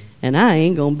 And I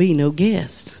ain't going to be no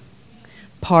guest.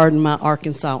 Pardon my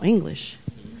Arkansas English.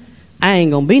 I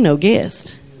ain't going to be no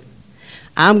guest.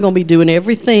 I'm going to be doing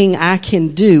everything I can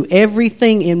do,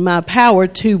 everything in my power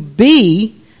to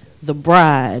be the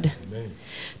bride. Amen.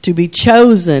 To be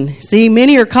chosen. See,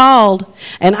 many are called.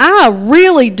 And I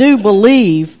really do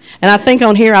believe, and I think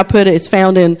on here I put it, it's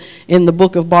found in the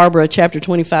book of Barbara, chapter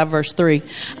 25, verse 3.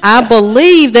 I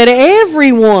believe that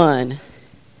everyone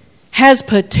has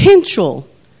potential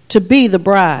to be the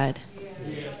bride.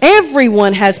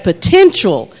 Everyone has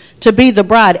potential to be the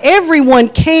bride. Everyone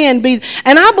can be.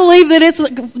 And I believe that it's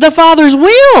the Father's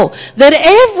will that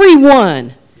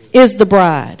everyone is the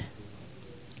bride.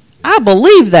 I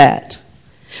believe that.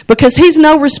 Because he's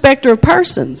no respecter of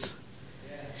persons.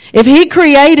 If he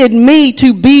created me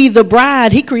to be the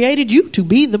bride, he created you to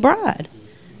be the bride.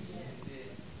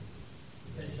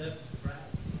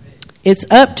 It's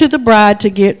up to the bride to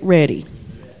get ready.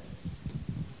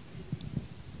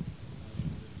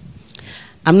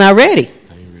 I'm not ready.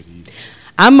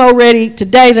 I'm more ready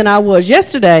today than I was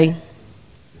yesterday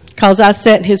because I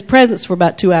sat in his presence for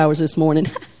about 2 hours this morning.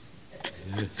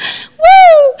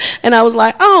 Woo! And I was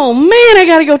like, oh man, I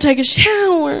got to go take a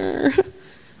shower.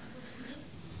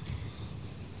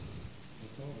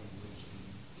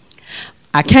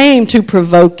 I came to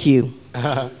provoke you.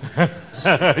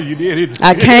 You did.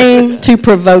 I came to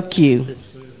provoke you.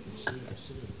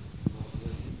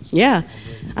 Yeah,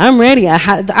 I'm ready.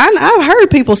 I've heard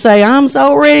people say, I'm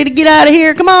so ready to get out of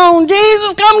here. Come on,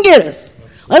 Jesus, come get us.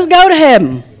 Let's go to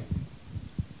heaven.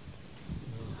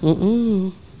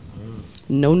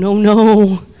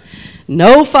 No.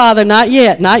 No, Father, not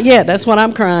yet. Not yet. That's what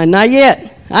I'm crying. Not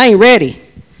yet. I ain't ready.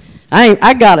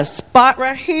 I got a spot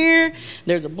right here.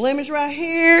 There's a blemish right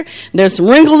here. There's some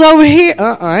wrinkles over here.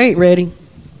 I ain't ready.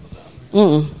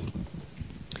 I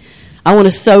want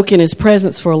to soak in his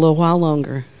presence for a little while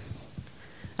longer.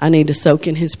 I need to soak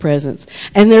in his presence.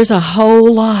 And there's a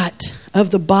whole lot of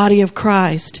the body of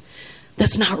Christ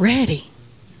that's not ready.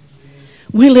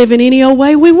 We live in any old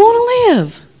way we want to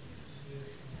live.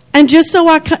 And just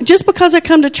because I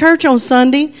come to church on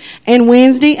Sunday and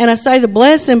Wednesday and I say the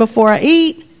blessing before I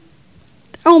eat,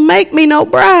 don't make me no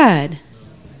bride.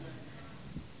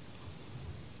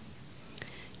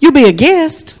 You'll be a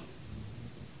guest,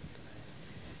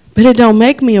 but it don't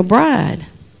make me a bride.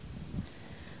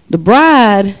 The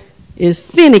bride is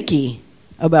finicky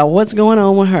about what's going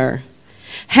on with her.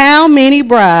 How many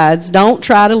brides don't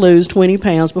try to lose 20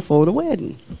 pounds before the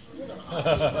wedding?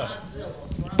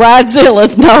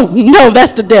 Bridezillas. No,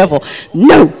 that's the devil.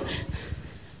 No.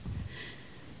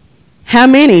 How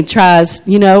many tries,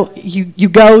 you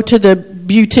go to the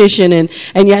beautician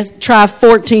and you try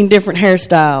 14 different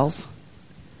hairstyles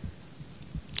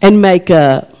and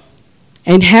makeup.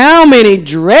 And how many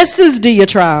dresses do you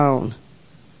try on?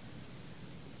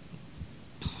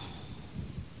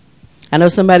 I know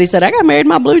somebody said, I got married in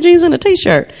my blue jeans and a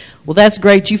t-shirt. Well, that's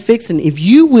great. You fixing. If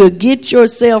you will get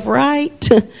yourself right,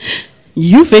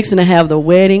 you fixing to have the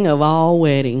wedding of all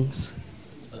weddings.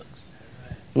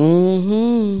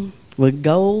 With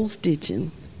gold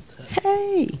stitching.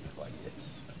 Hey.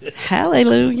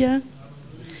 Hallelujah.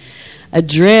 A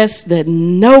dress that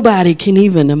nobody can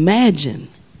even imagine.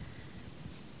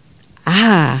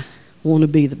 I want to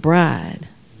be the bride.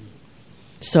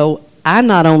 So I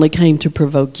not only came to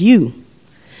provoke you,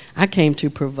 I came to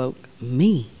provoke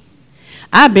me.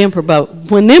 I've been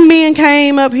provoked. When them men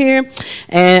came up here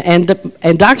and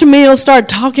Dr. Mills started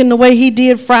talking the way he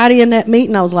did Friday in that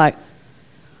meeting, I was like,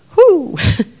 whoo.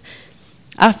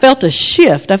 I felt a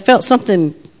shift. I felt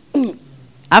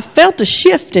a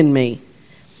shift in me.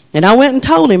 And I went and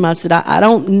told him, I said, I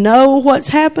don't know what's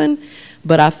happened,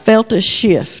 but I felt a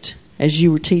shift as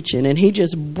you were teaching. And he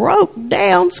just broke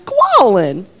down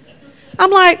squalling.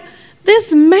 I'm like,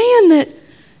 this man that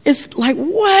is like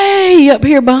way up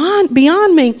here beyond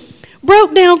me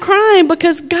broke down crying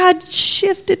because God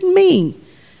shifted me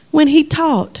when he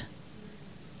taught.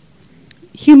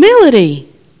 Humility.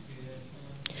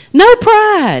 No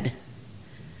pride.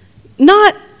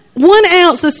 Not 1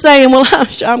 ounce of saying, well,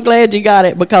 I'm glad you got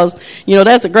it because,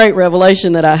 that's a great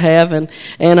revelation that I have and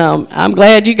I'm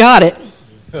glad you got it.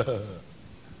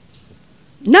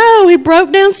 No, he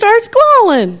broke down, started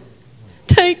squalling.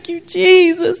 Thank you,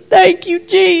 Jesus. Thank you,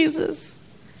 Jesus.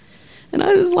 And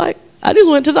I just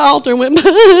went to the altar and went,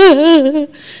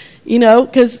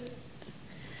 because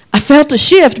I felt a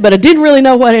shift, but I didn't really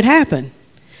know what had happened.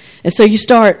 And so you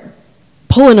start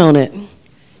pulling on it.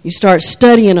 You start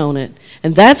studying on it.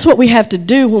 And that's what we have to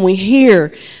do when we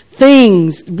hear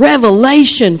things,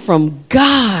 revelation from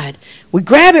God. We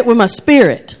grab it with my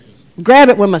spirit.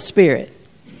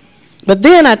 But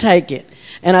then I take it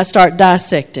and I start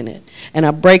dissecting it. And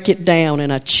I break it down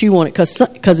and I chew on it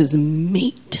because it's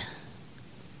meat.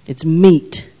 It's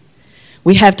meat.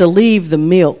 We have to leave the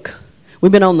milk.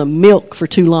 We've been on the milk for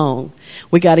too long.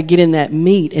 We got to get in that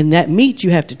meat. And that meat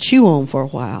you have to chew on for a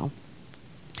while.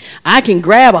 I can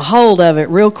grab a hold of it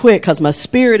real quick because my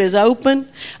spirit is open.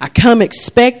 I come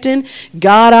expecting,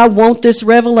 God, I want this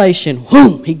revelation.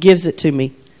 Whoom, he gives it to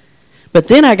me. But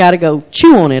then I got to go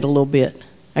chew on it a little bit.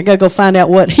 I got to go find out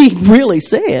what he really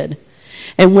said.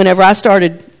 And whenever I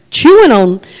started chewing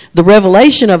on the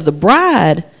revelation of the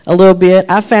bride a little bit,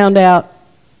 I found out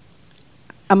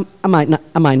I might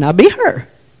not be her.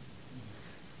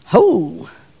 Oh,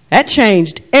 that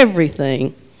changed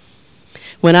everything.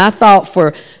 When I thought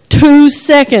for 2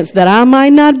 seconds that I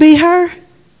might not be her,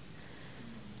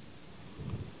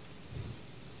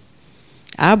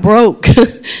 I broke.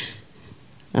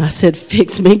 I said,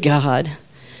 fix me, God.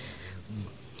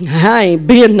 I ain't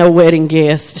being no wedding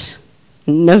guest.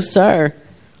 No, sir.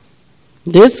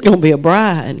 This is going to be a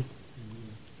bride.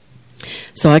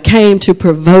 So I came to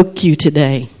provoke you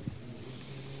today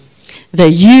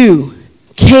that you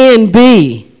can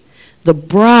be the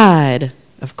bride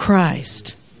of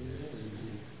Christ.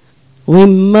 We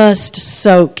must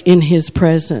soak in his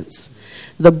presence.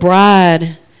 The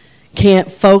bride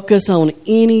can't focus on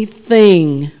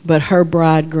anything but her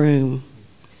bridegroom.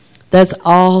 That's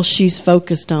all she's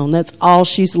focused on. That's all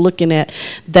she's looking at.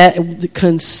 That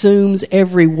consumes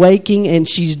every waking, and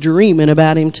she's dreaming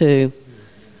about him too.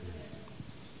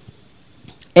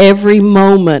 Every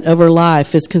moment of her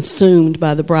life is consumed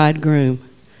by the bridegroom.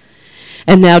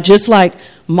 And now, just like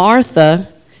Martha,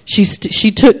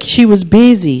 she was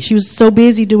busy. She was so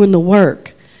busy doing the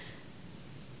work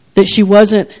that she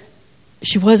wasn't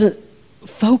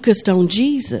focused on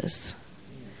Jesus.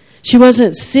 She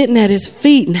wasn't sitting at his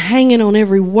feet and hanging on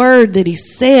every word that he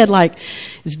said like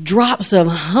it's drops of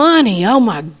honey.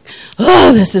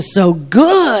 Oh, this is so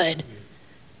good.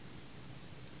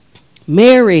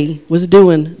 Mary was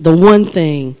doing the one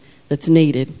thing that's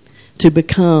needed to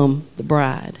become the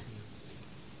bride.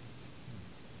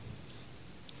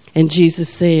 And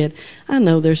Jesus said, I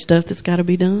know there's stuff that's got to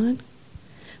be done,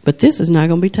 but this is not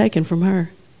going to be taken from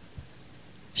her.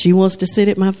 She wants to sit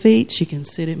at my feet, she can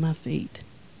sit at my feet.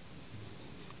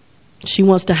 She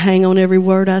wants to hang on every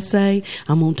word I say,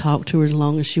 I'm going to talk to her as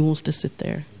long as she wants to sit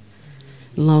there.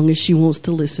 As long as she wants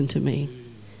to listen to me.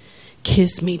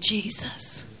 Kiss me,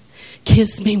 Jesus.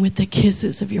 Kiss me with the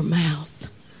kisses of your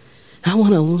mouth. I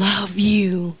want to love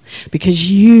you because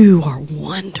you are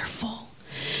wonderful.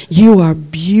 You are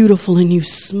beautiful and you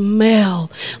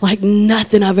smell like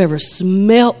nothing I've ever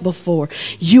smelt before.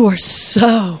 You are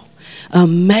so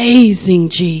amazing,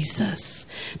 Jesus.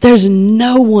 There's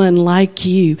no one like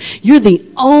you. You're the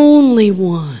only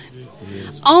one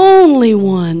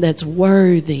that's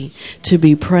worthy to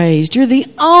be praised. You're the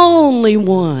only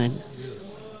one.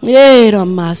 You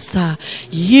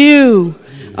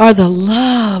are the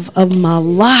love of my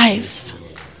life.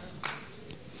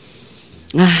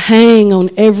 I hang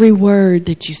on every word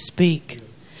that you speak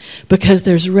because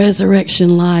there's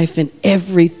resurrection life in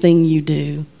everything you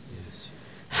do.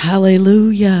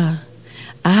 Hallelujah.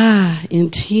 I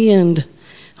intend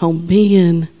on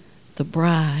being the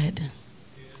bride.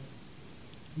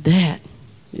 That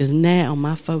is now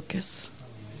my focus.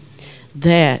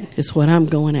 That is what I'm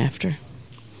going after.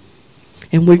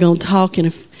 And we're going to talk in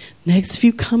the next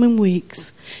few coming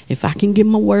weeks. If I can get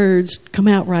my words come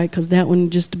out right, because that one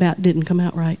just about didn't come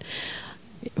out right.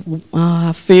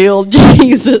 I feel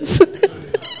Jesus.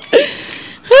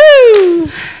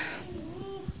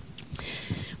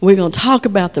 We're going to talk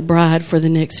about the bride for the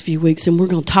next few weeks, and we're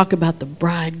going to talk about the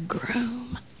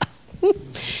bridegroom.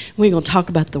 We're going to talk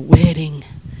about the wedding.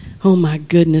 Oh, my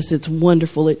goodness, it's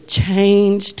wonderful. It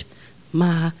changed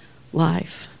my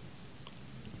life.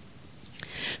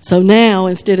 So now,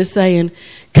 instead of saying,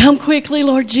 come quickly,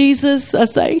 Lord Jesus, I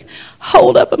say,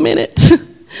 hold up a minute.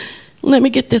 Let me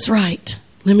get this right.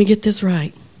 Let me get this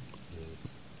right.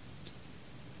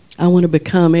 I want to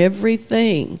become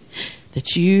everything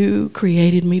that you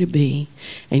created me to be,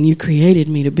 and you created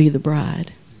me to be the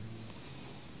bride.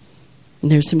 And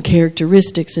there's some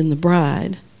characteristics in the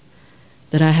bride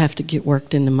that I have to get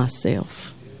worked into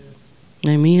myself.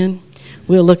 Amen?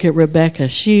 We'll look at Rebecca.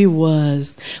 She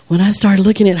was, when I started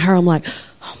looking at her, I'm like,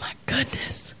 oh my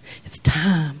goodness, it's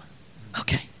time.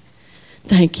 Okay.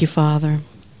 Thank you, Father.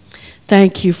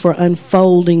 Thank you for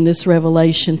unfolding this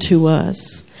revelation to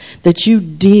us, that you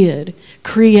did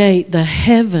create the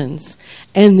heavens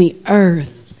and the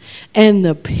earth and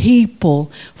the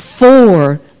people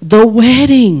for the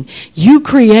wedding. You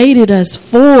created us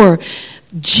for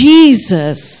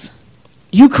Jesus.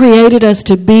 You created us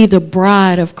to be the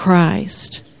bride of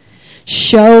Christ.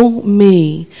 Show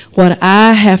me what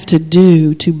I have to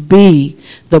do to be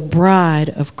the bride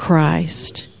of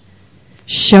Christ.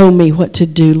 Show me what to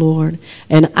do, Lord,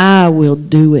 and I will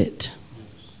do it.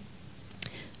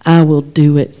 I will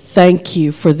do it. Thank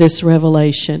you for this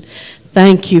revelation.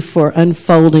 Thank you for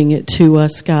unfolding it to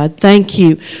us, God. Thank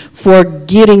you for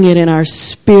getting it in our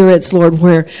spirits, Lord,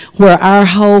 where our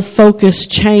whole focus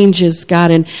changes,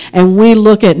 God, and we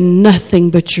look at nothing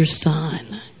but your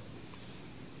Son.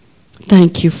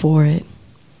 thank you for it.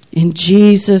 In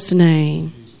Jesus'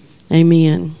 name,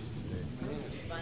 amen.